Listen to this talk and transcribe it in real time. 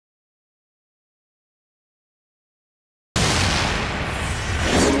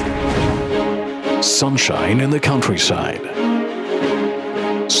Sunshine in the countryside.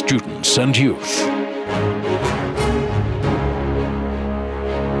 Students and youth.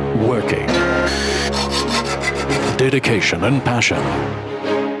 Working. Dedication and passion.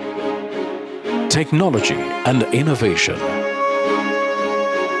 Technology and innovation.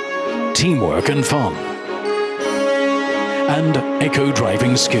 Teamwork and fun. And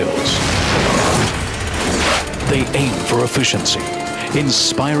eco-driving skills. They aim for efficiency,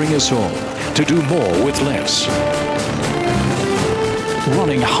 inspiring us all to do more with less.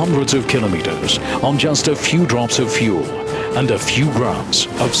 Running hundreds of kilometers on just a few drops of fuel and a few grams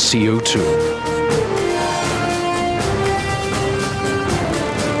of CO2.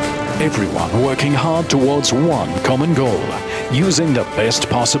 Everyone working hard towards one common goal, using the best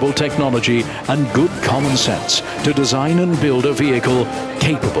possible technology and good common sense to design and build a vehicle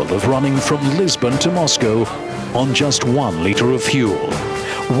capable of running from Lisbon to Moscow on just 1 liter of fuel.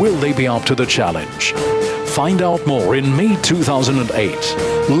 Will they be up to the challenge? Find out more in May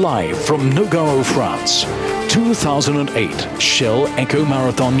 2008, live from Nogaro, France. 2008 Shell Eco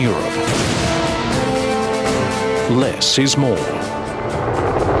Marathon Europe. Less is more.